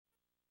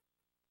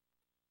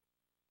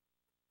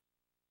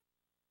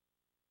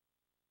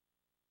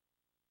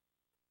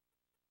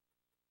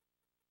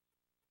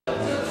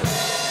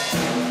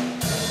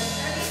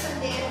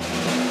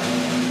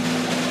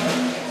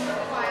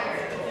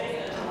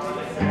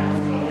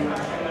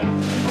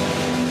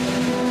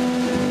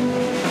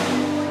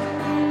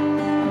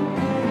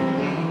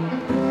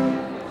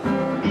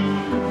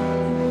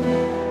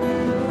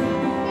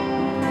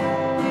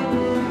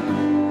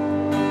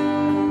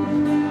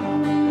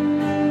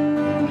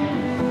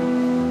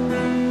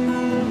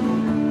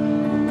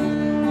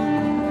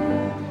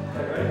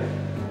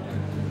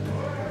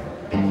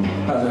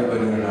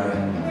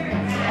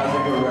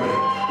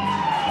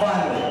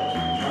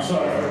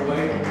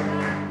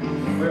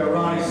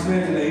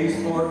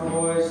her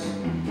voice.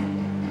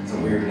 It's a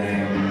weird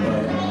name,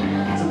 but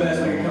it's the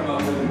best we can come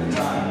up with at the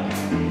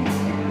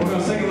time. We're going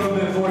to sing a little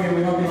bit for you.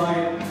 We hope you like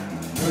it.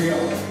 Here we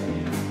go.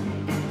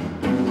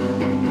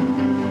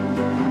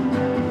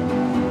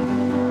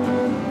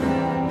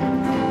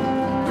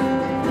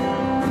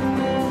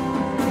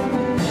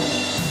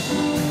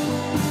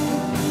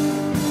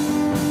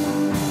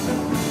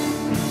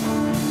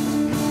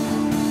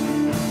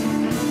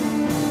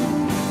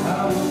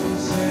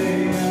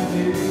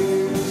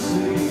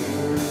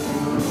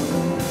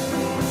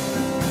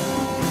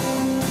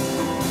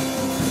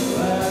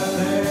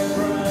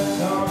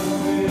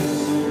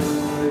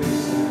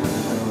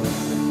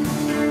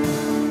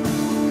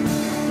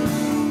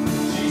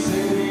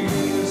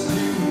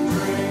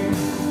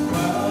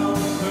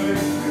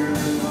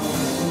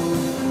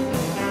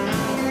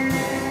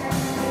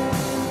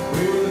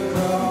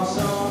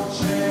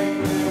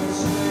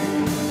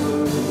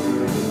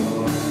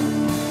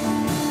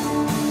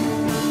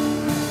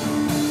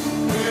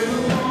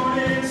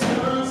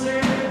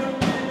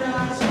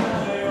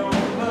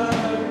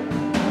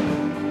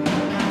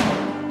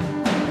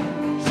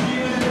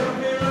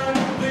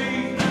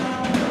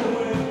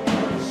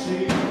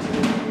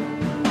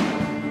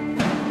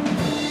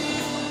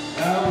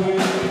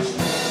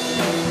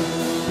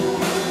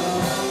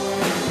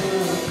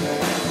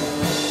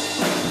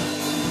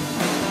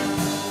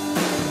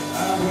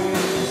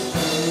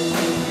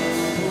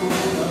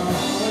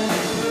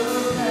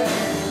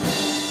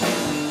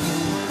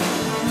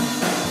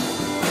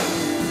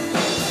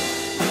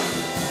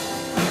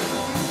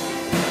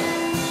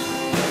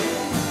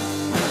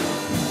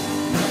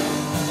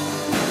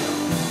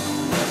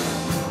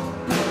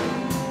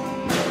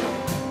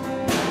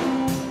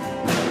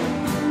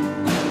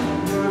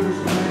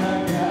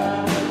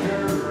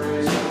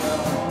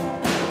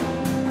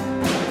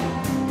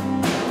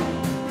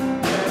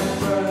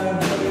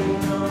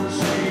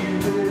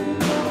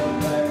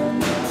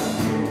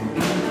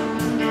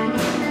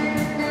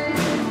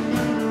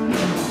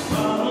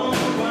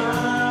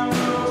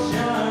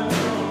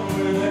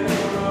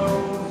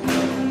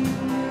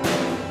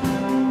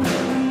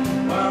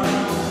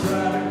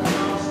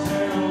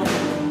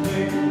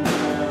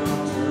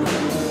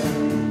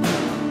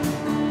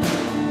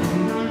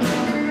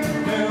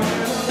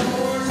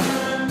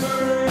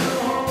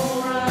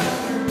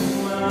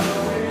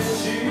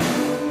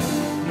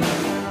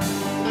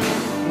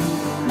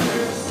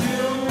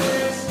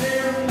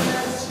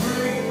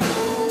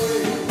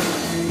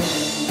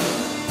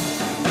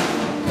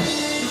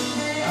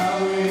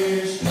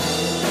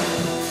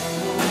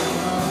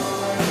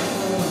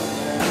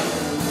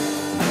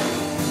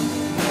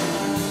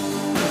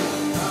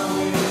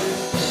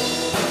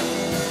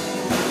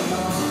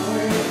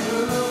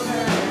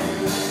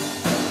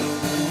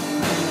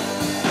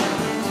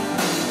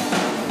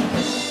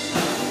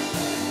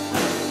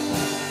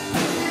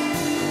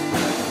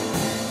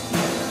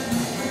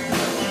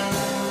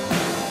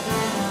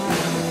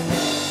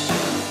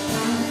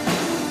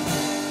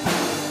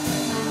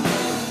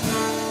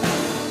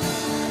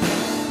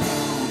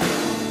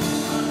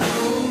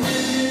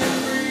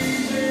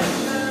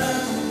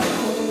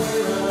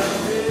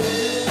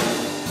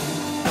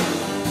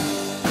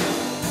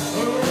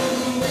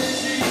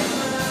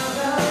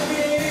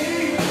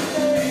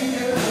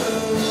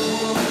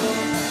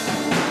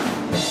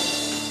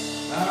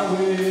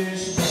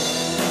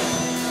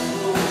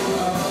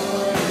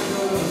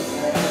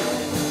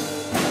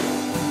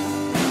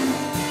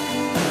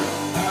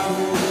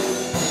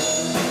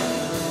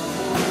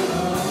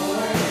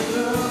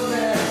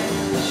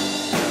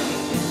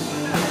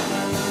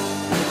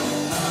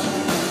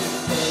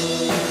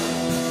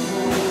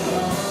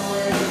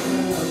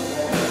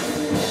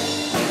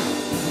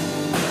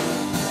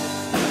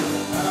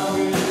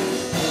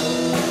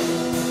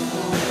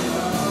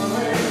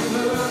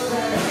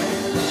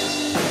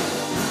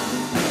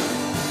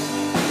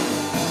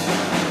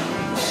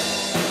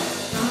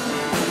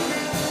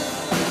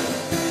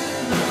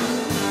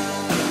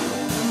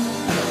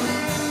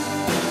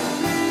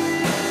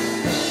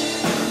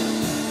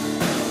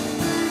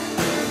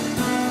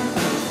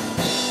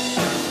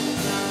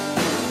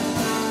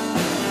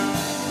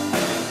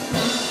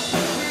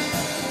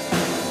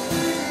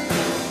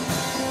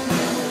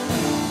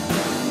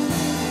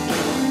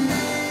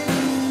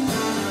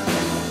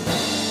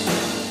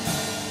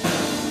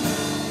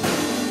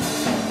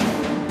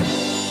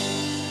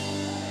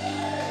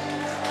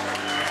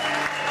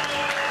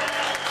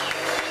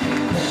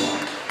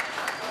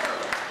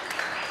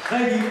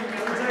 Thank you.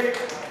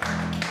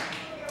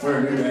 We're a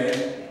new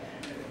band.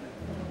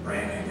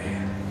 Brand new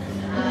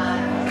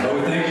band. So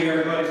we thank you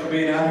everybody for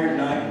being out here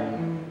tonight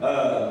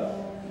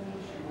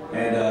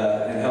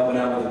and helping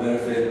out with the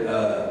benefit.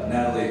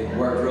 Natalie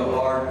worked real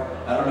hard.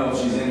 I don't know if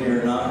she's in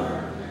here or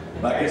not,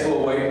 but I guess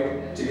we'll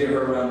wait to give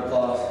her a round of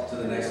applause to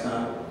the next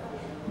time.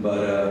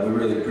 But we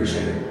really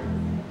appreciate it.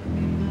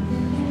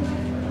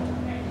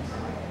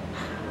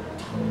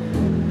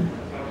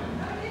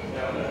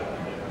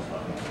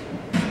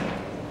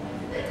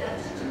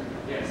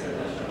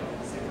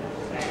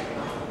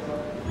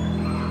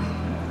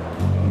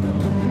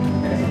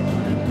 Yes.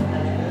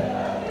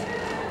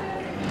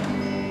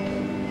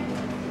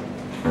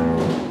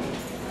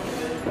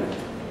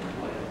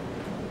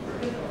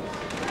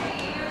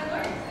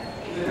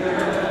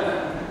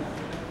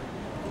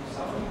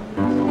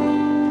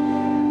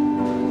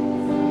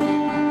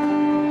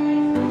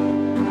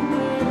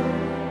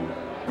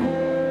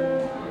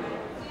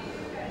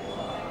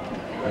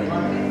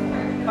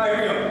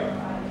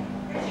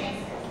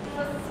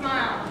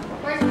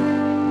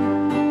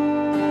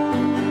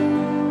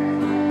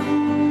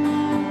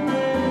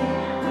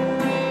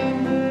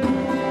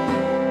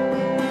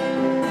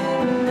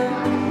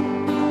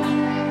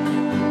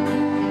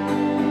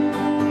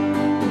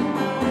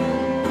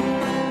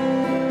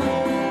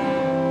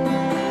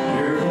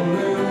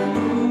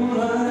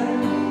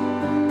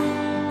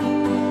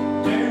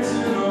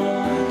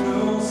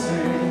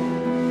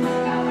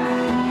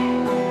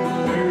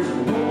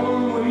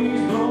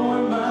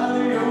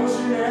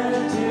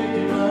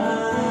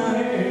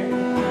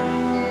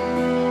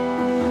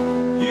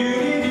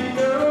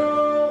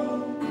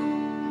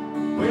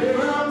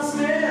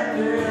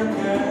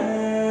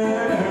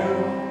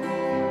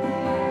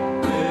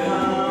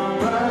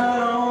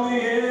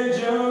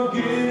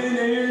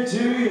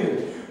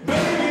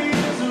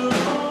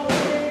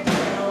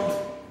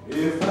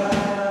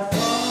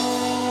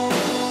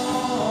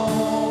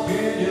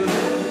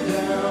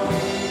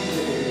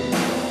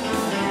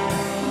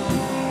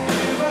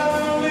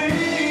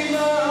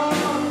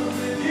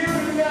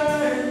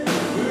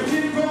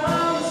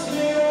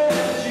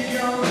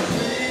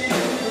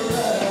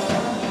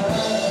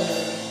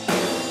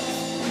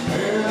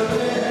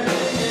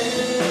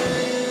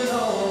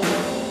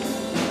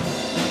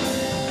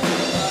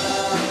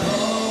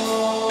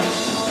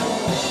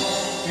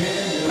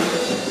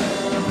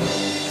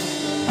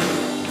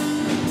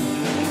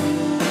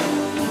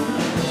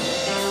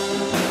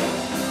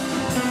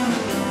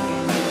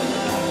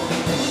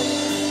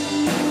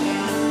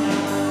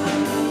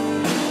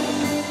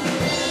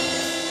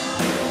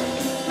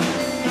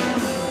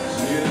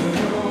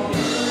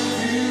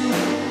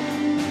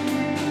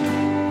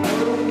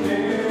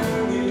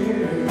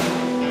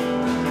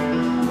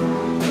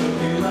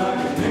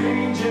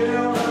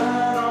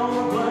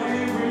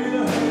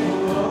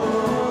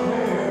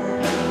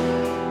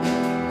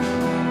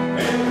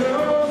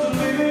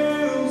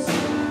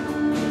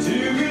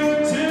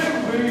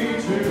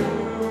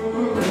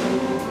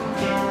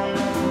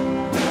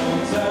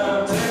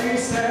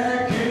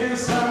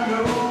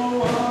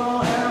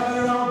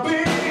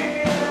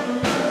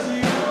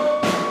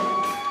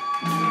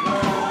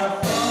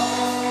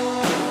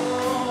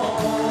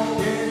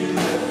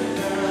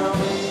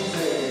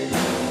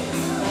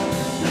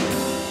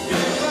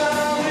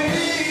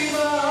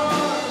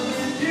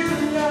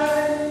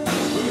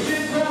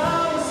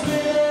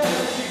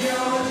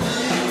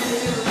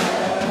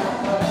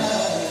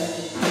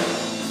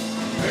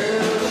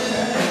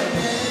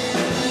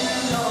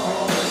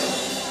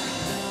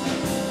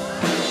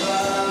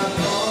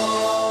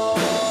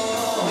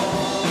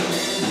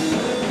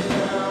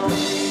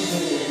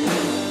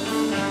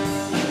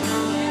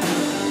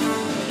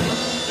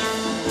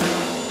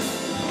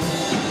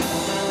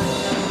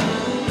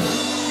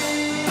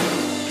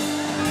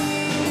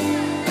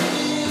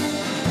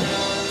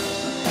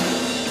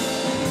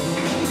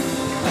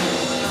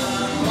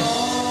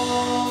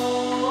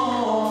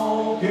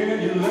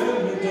 can you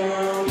let me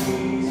down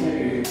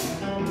easy?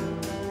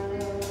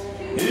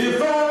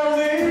 If I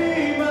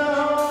leave my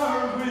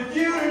arms with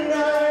you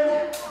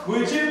tonight,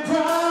 would you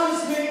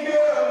promise me,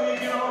 girl,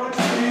 you're gonna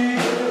treat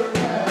her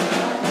right?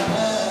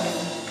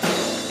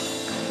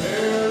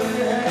 Barely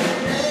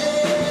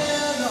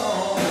hanging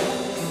on.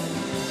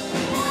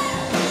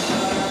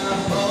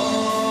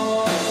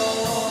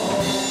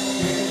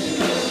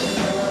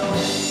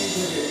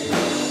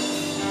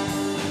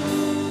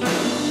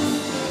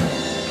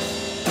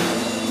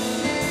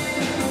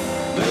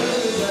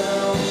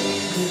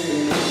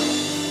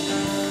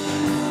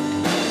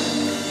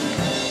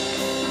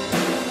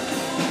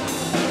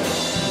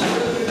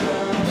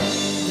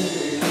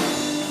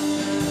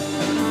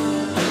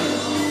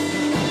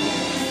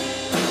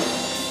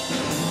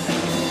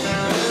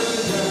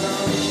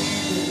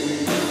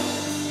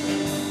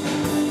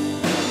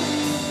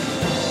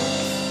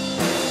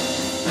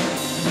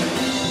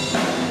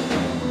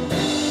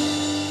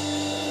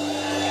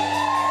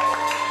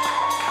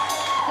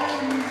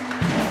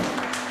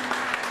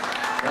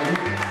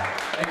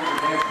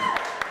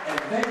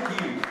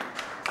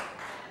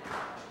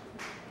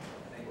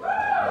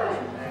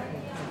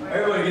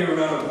 Everybody give a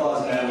round of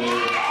applause to Natalie.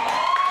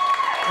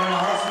 For an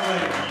awesome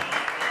lady.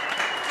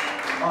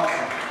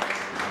 Awesome.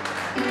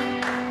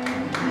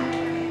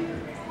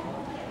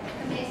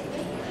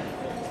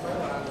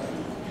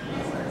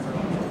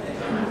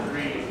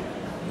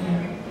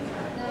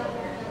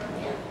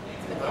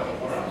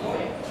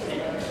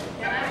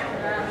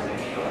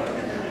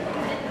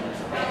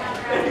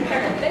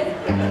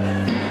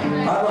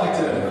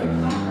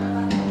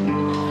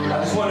 I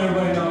just want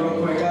everybody to know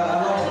real quick,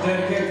 I'd like to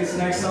dedicate this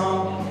next song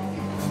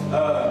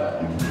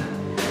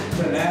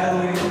to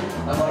Natalie.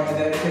 I'd like to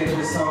dedicate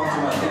this song to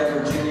my dad,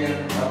 Virginia.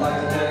 I'd like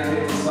to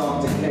dedicate this song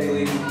to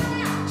Kaylee,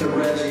 to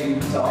Reggie,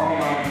 to all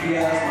my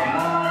PIs, my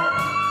mom,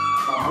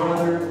 my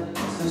brother,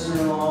 my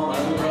sister-in-law, my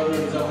other brother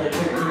who's up there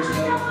taking pictures of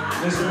me.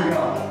 This is for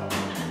y'all.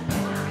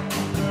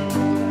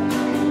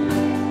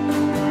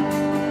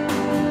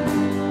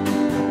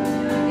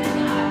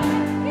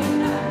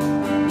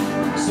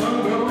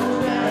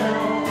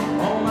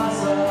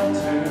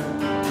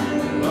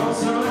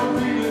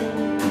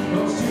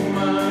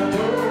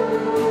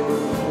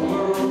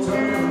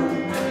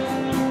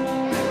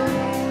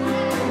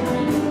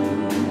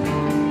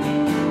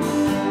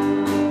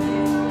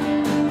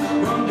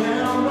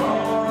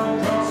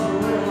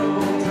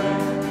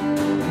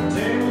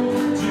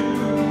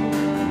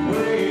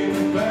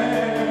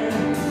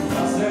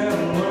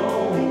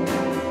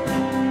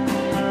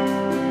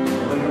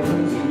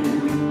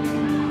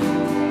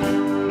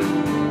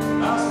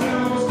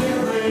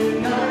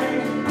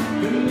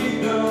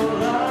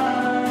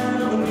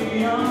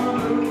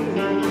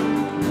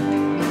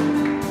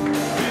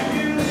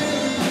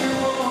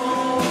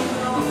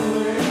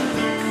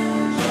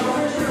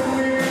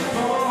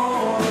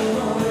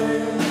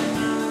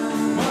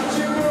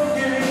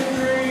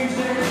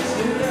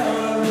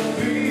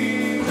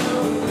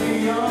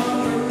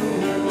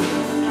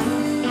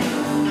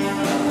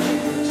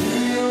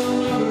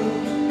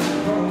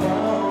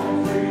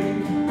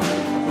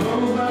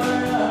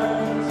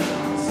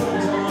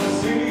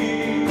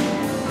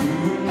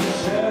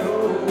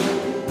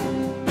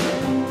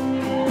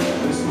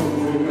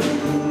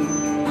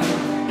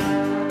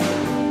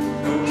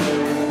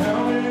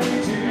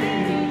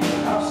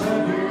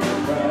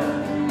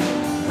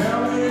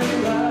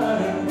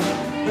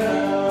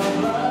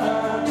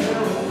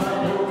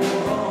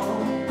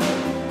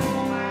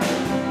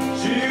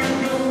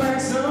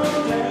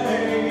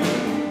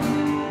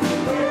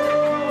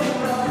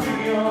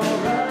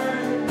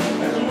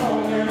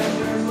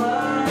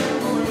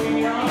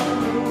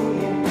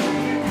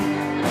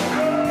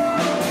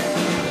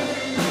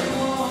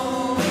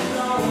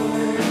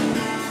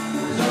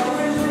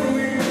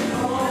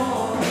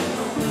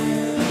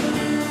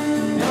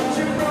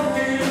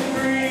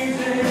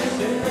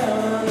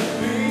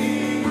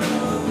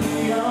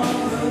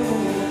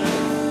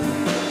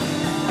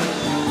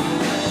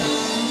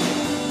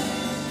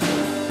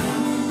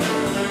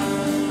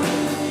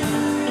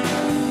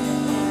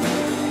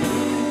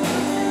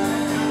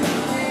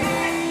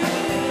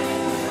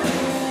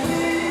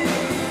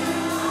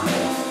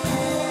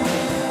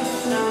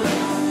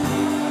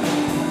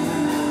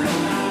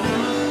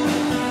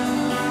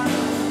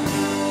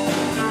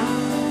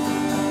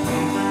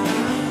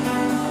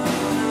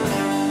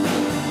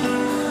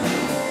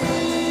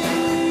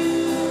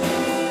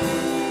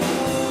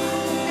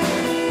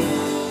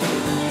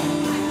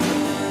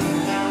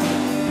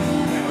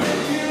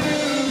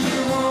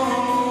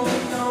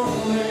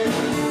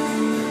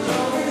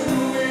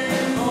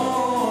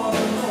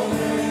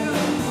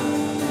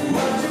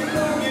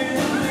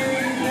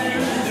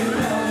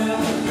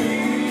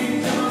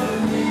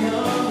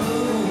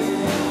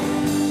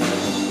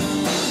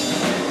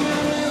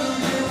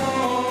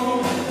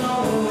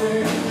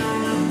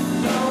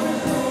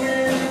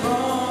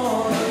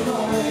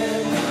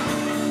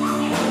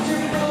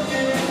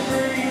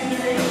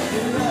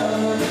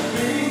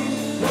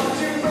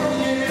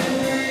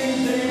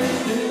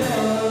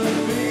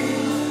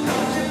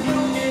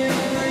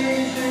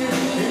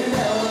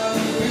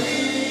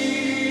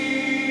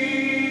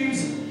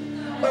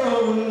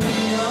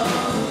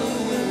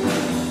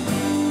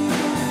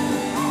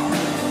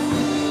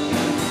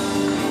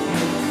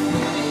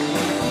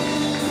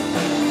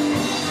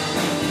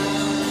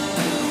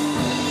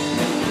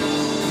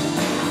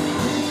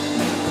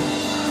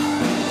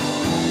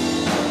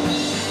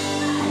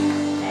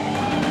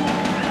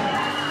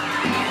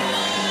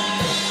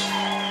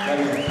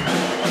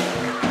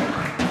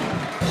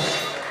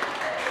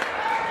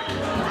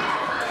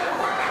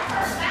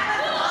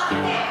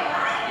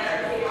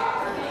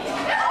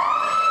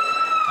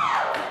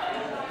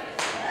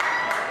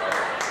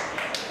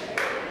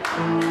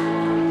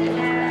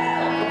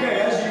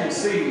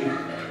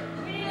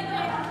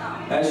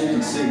 As you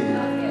can see,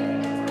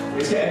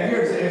 has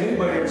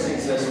anybody ever seen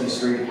Sesame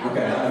Street?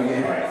 Okay, I know you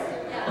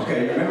have.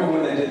 Okay, remember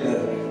when they did the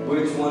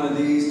which one of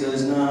these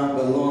does not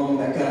belong,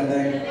 that kind of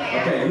thing?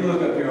 Okay, you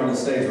look up here on the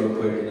stage real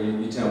quick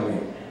and you tell me.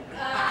 No,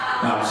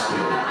 I'm just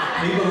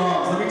kidding. He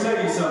belongs. Let me tell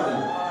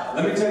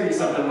you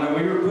something. When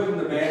we were putting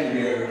the band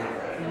together,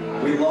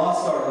 we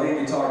lost our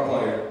lead guitar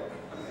player.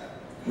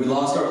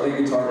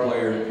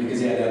 Because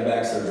he had to have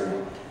back surgery.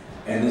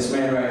 And this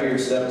man right here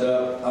stepped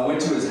up. I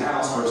went to his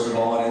house first of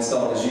all and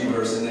installed his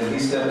U-verse, and then he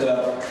stepped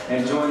up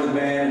and joined the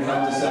band and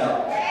helped us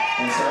out.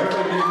 And so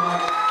everybody give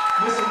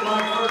Mr.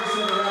 Mike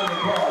Ferguson a round of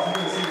applause. He's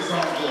going to sing a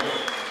song for us.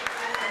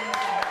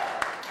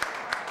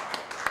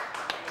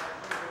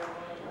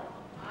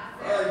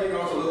 Well, you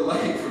know, it's a little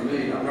late for me.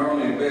 I'm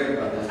normally in bed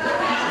by this time.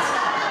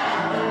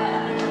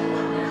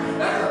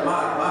 That's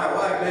my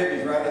wife,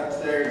 baby's right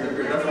upstairs up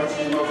here. That's why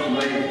she's mostly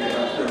late, but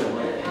I'm still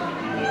awake.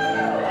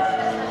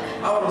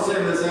 I want to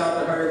send this out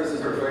to her. This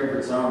is her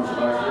favorite song. She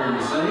likes hearing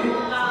me sing it.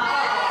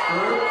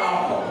 True?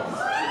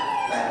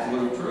 Oh,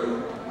 absolutely true.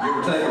 You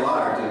ever take a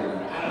liar to you?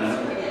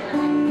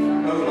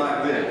 Goes like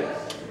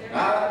this. I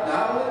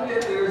will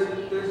admit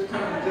there's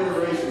kind of a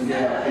generation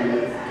gap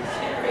here.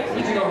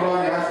 But you know,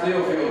 Ronnie, I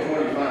still feel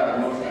 25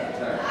 most of the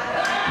time.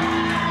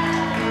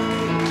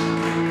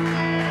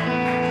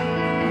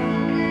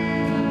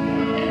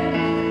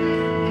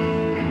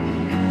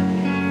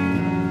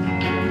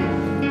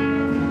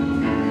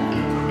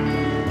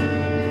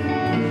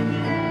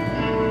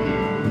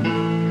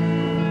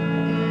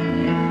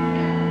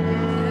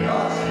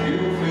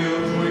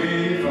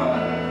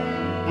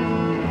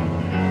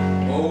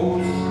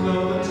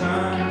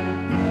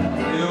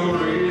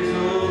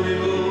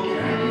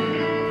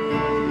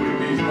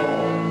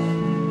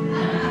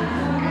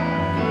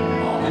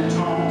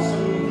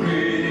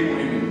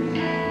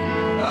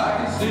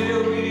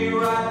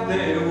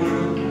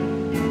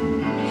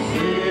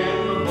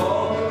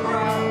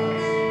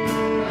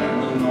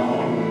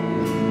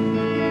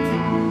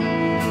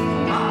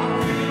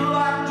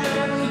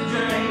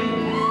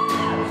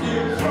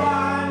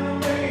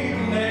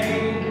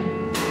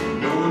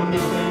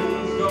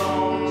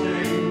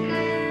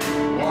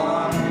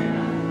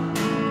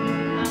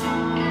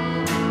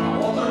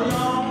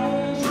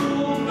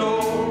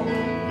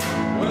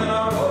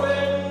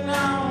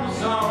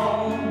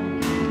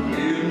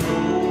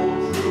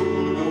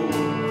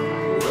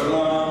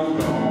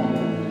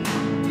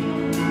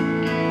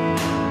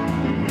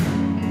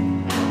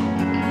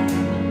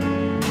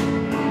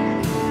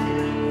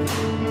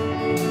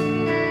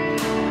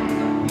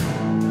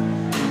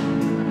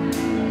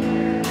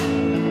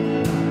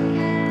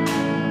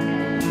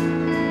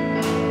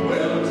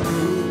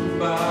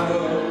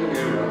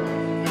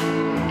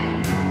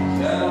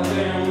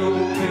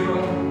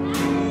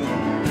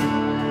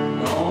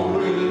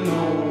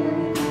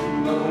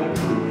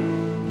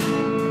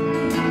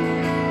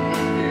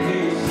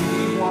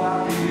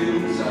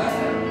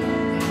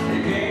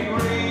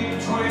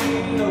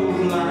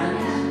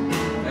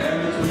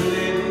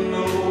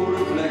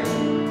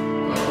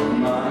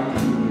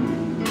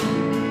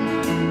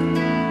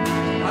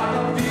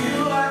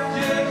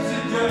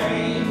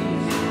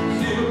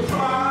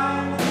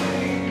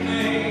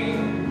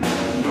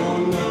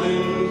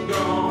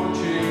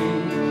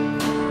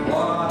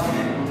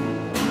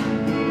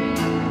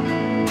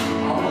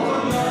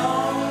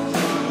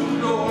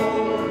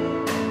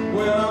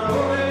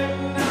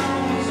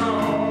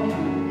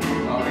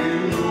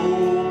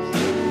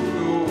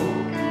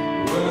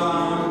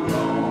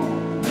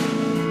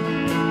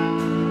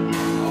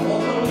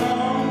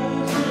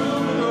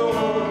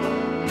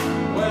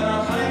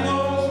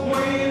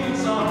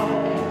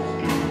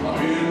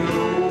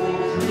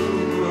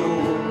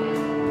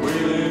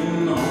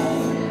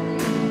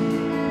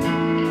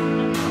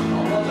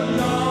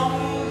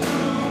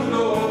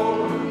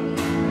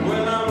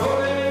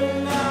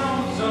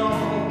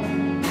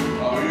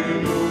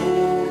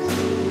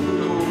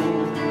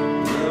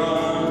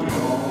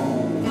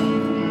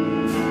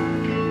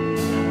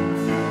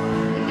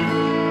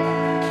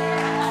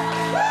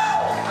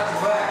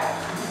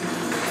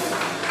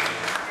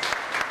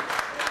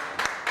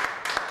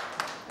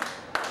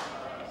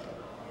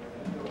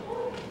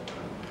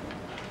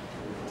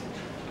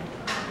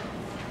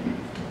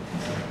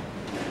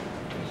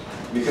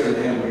 Because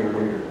of him, we were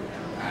here.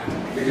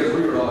 Because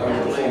we were all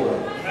here before.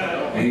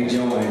 And he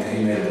joined and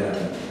he made it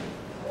happen.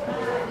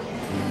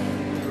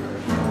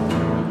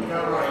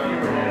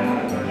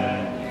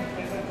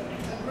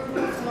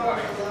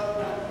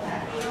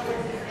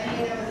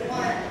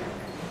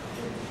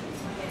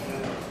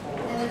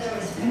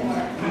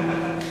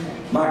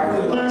 Mike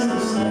really likes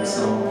this next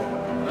song.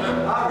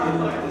 I really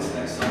like this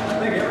next song. I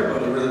think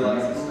everybody really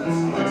likes this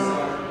next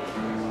song.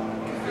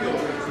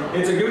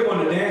 It's a good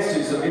one to dance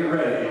to, so get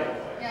ready.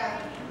 Yeah.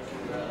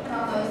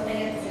 All those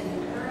dancing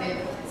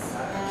favorites.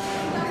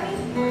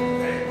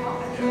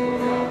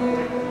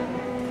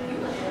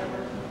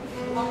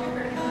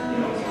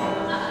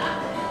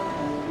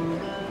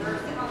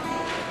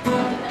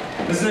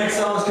 This next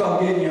song is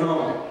called Getting You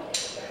Home.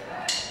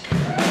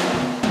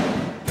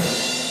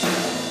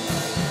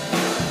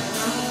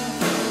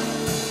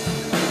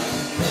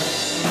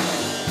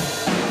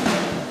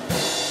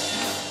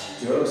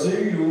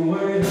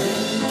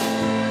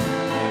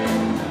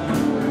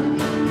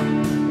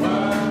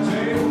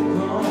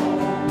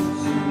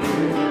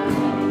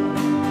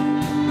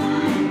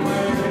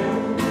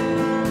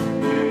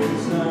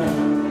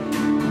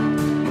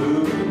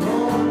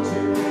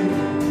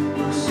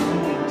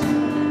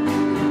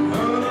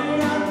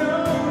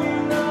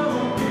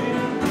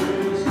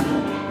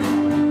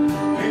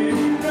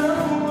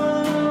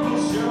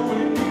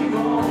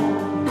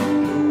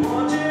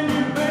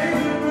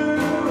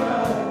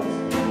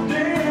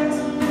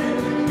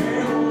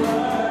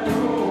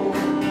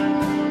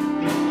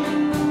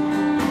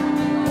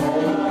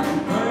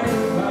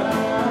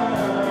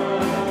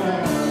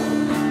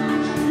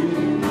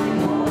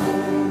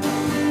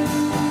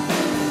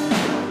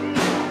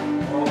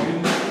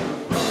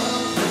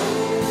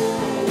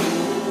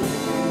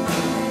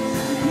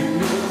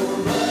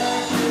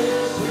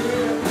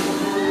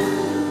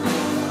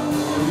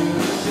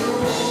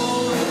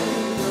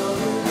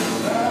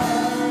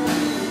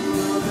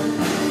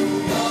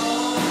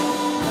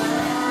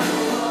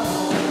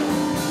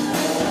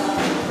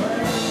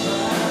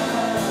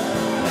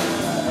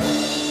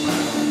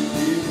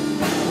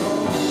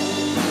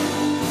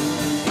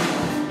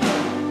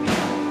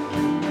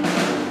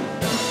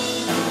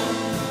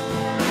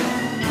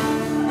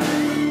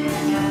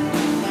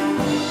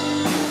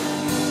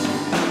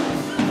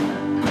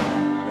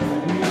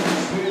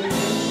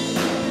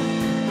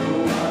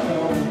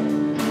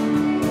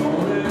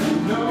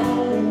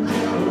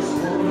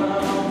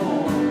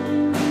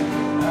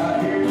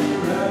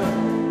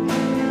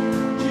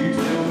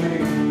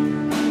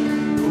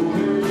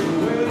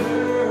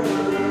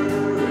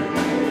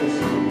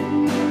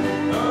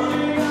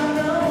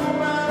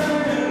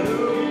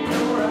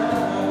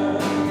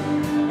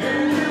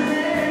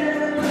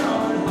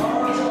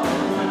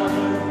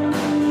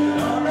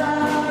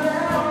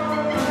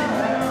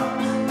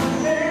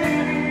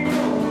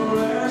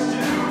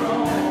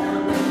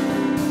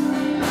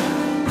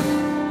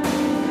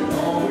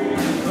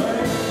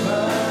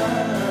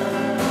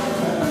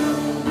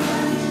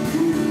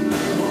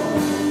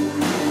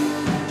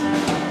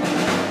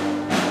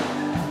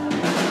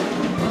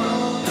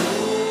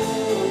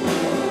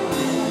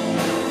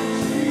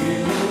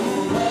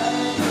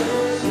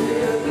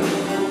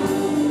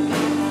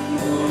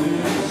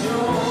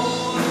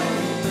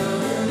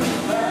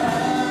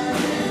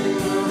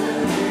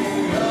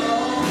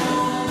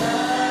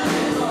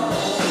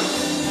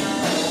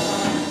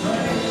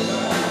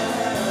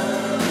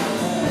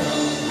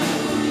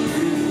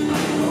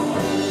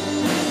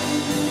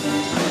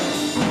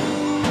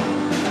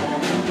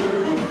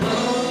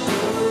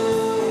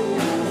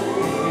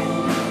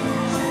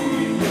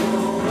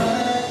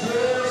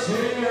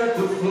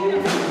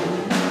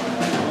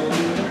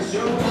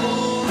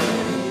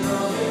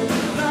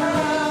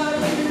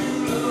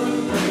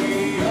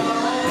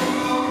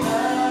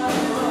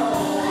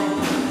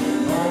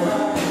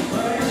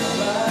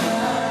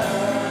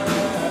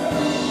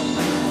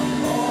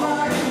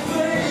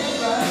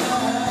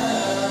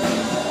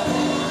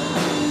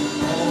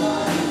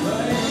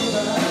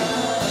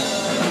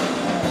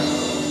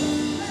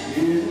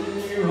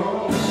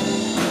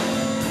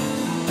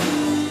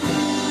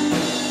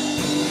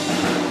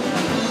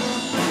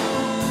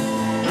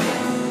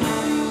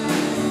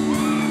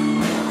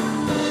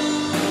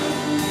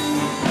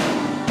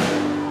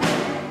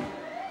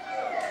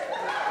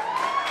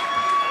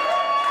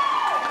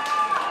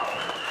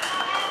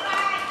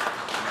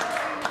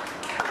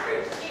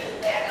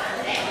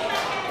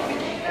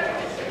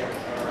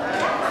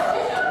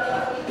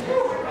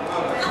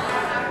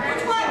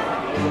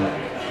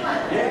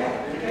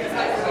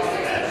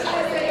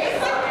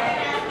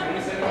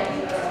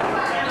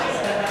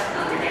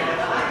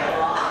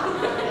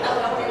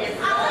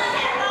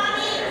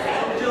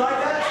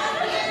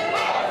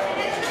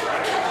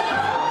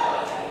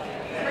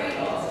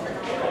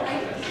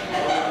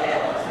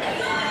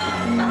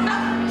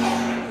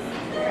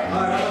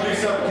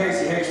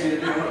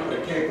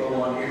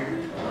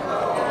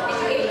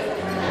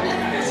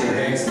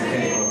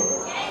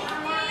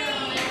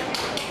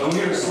 And we're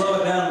going to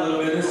slow it down a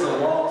little bit. This is a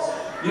waltz.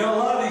 You know, a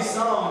lot of these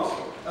songs,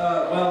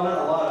 well, not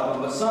a lot of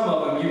them, but some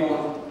of them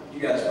you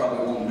guys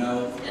probably won't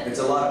know. It's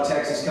a lot of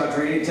Texas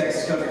country. Any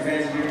Texas country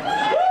fans in here?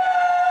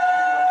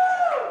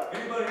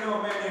 Anybody know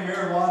a man named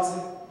Aaron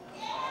Watson?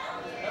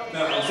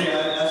 No, see,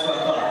 that's what I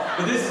thought.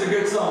 But this is a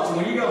good song, so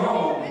when you go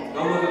home,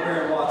 go look up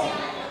Aaron Watson.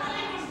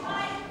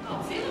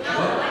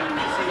 What?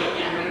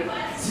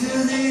 To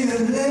the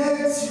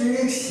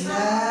electric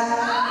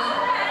slide.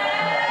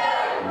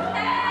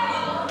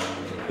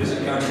 This is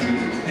country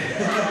music.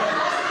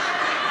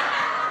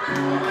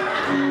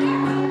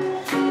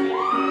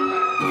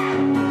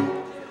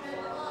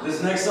 This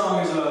next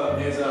song is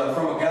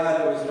from a guy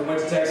that went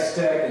to Texas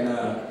Tech and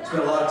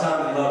spent a lot of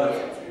time and love it.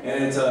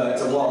 And it's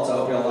a waltz. I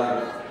hope y'all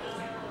like it.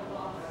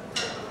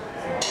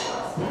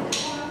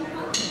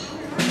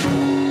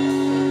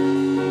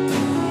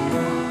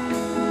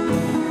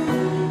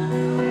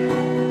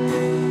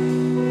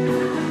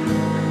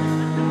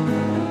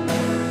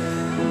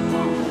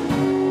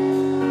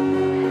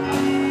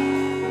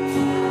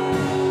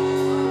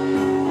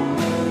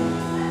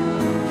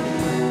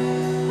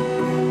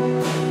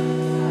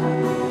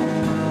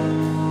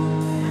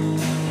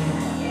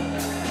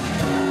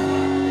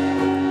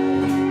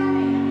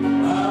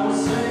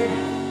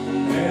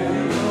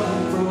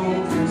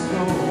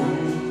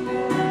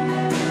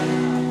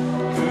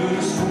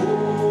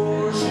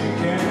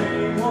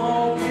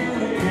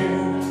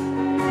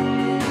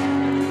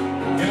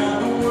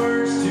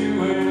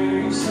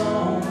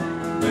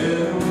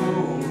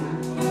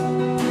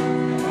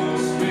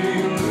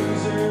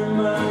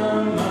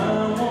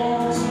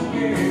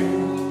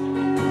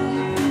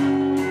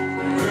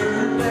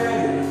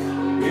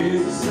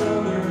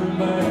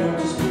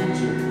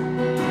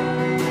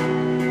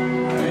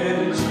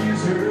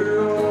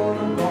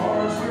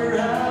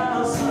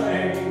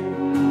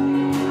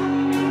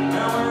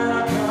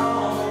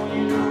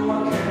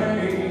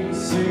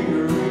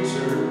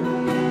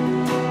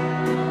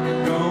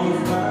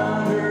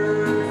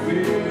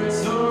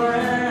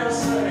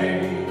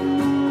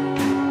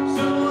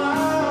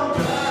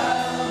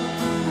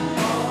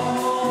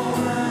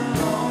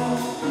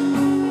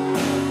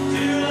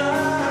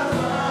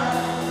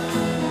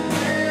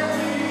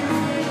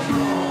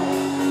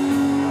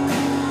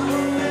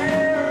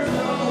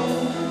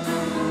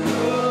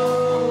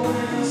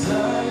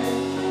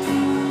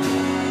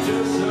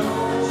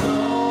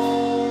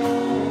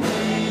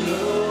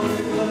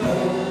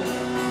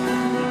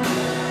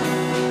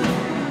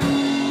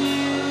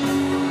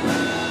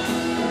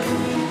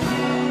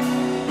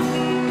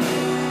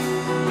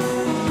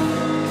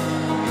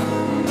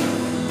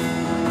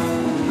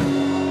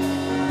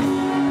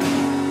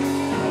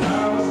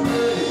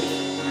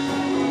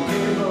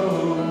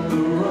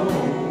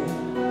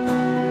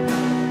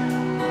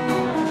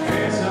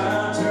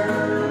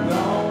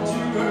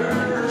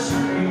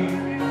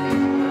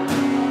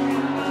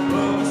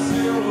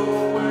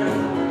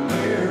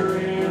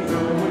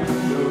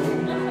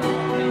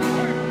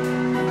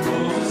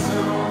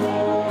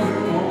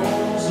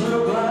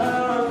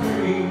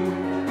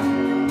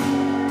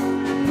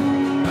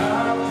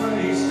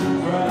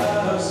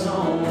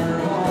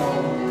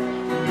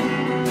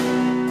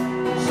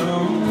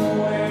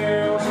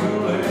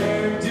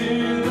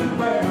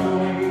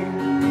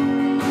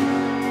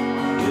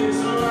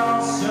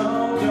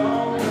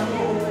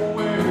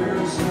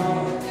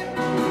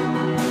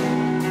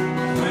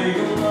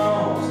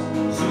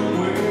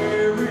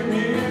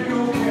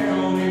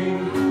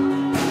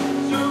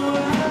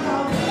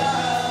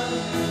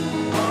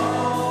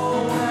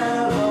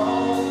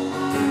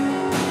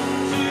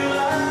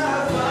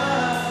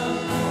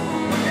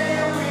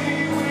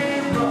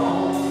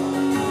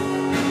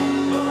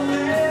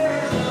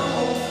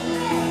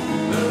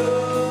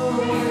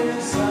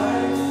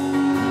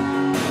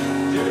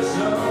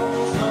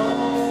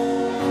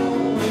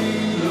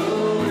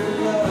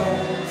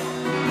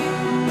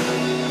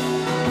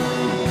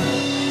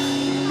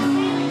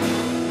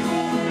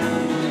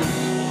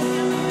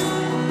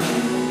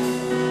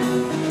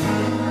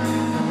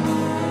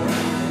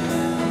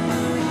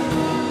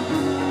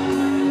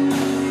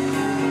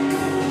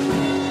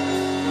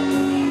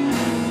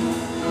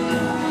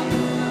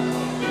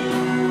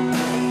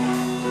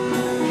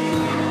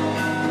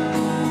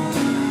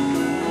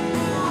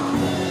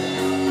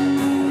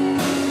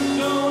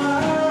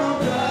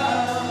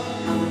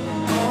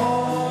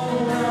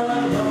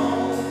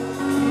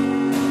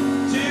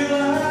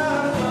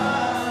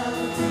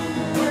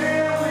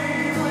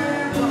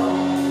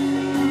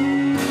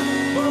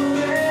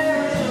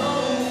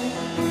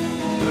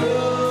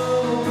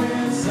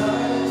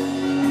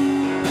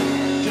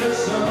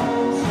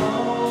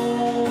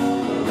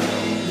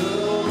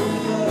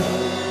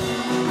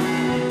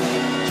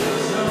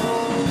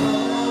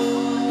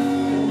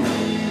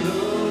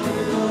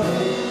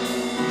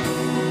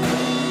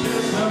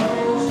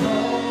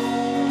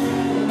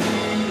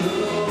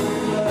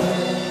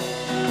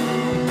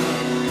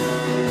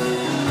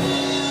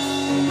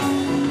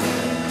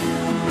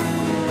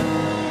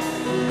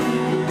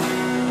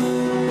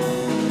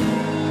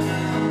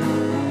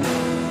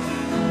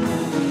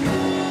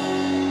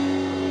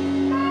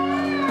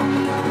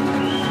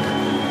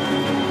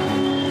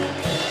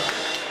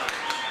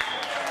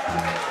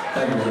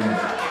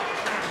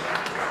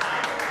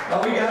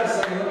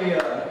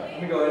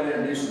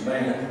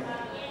 band.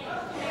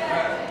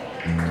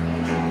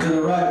 To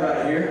the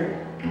right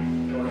here.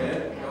 Go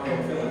ahead,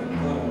 fill it.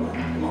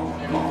 Come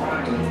on.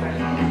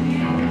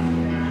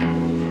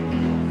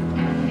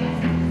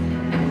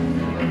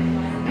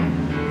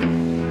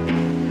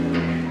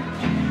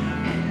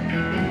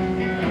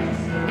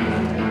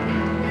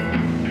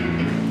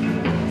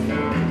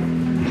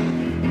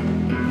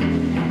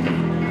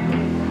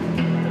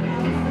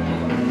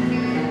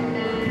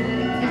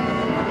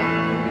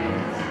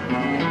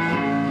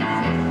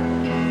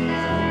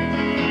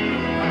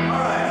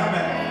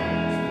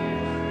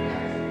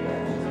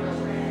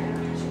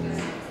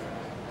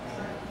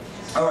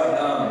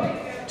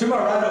 To my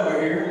right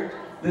over here,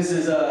 this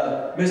is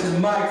Mr.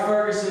 Mike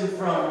Ferguson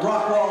from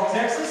Rockwall,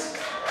 Texas.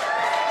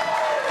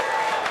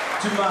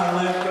 To my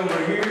left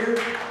over here,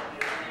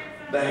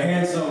 the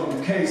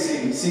handsome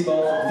Casey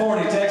Seabold from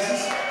Forney,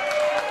 Texas.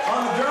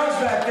 On the drums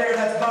back there,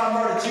 that's Bob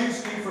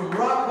Martichewski from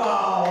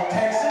Rockwall,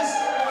 Texas.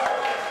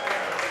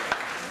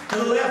 To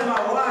the left,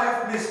 my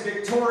wife, Miss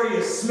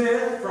Victoria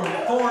Smith from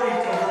Forney,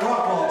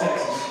 Rockwall,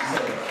 Texas. She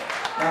said,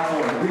 not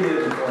Forney, we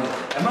live in Forney.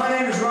 And my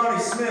name is Ronnie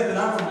Smith, and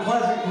I'm from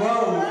Pleasant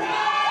Grove,